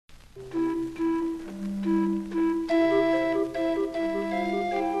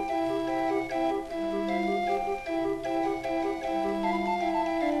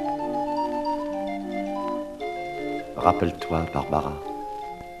Rappelle-toi, Barbara.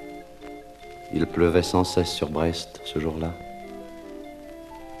 Il pleuvait sans cesse sur Brest ce jour-là.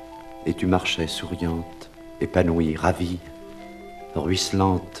 Et tu marchais souriante, épanouie, ravie,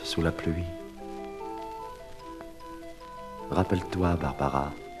 ruisselante sous la pluie. Rappelle-toi,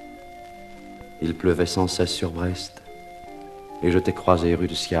 Barbara. Il pleuvait sans cesse sur Brest. Et je t'ai croisé rue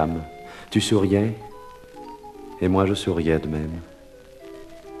de Siam. Tu souriais, et moi je souriais de même.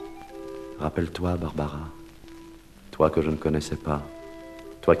 Rappelle-toi, Barbara. Toi que je ne connaissais pas.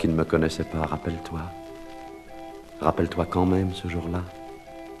 Toi qui ne me connaissais pas, rappelle-toi. Rappelle-toi quand même ce jour-là.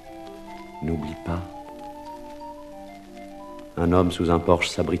 N'oublie pas. Un homme sous un porche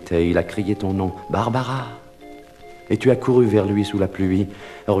s'abritait, il a crié ton nom, Barbara. Et tu as couru vers lui sous la pluie,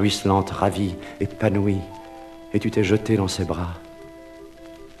 ruisselante, ravie, épanouie, et tu t'es jeté dans ses bras.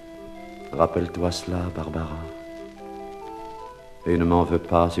 Rappelle-toi cela, Barbara. Et ne m'en veux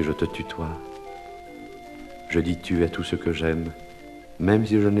pas si je te tutoie. Je dis tu à tous ceux que j'aime, même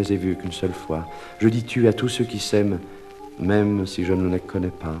si je ne les ai vus qu'une seule fois. Je dis tu à tous ceux qui s'aiment, même si je ne les connais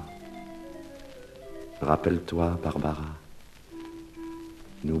pas. Rappelle-toi, Barbara.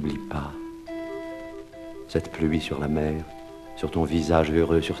 N'oublie pas. Cette pluie sur la mer, sur ton visage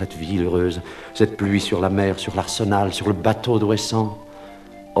heureux, sur cette ville heureuse, cette pluie sur la mer, sur l'arsenal, sur le bateau d'Ouessant.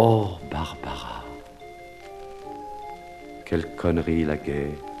 Oh, Barbara, quelle connerie la guerre.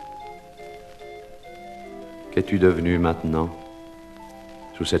 Qu'es-tu devenue maintenant,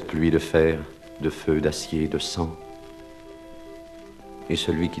 sous cette pluie de fer, de feu, d'acier, de sang? Et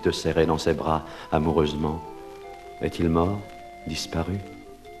celui qui te serrait dans ses bras amoureusement, est-il mort, disparu,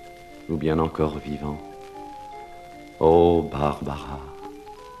 ou bien encore vivant? Oh, Barbara,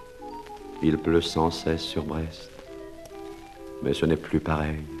 il pleut sans cesse sur Brest, mais ce n'est plus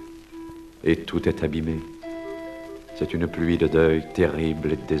pareil, et tout est abîmé. C'est une pluie de deuil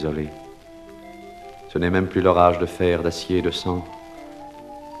terrible et désolée. Ce n'est même plus l'orage de fer, d'acier, de sang,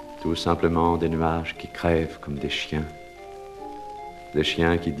 tout simplement des nuages qui crèvent comme des chiens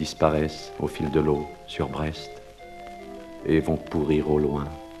qui disparaissent au fil de l'eau sur Brest et vont pourrir au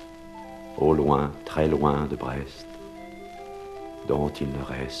loin, très loin de Brest, dont il ne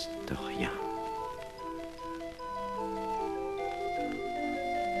reste rien.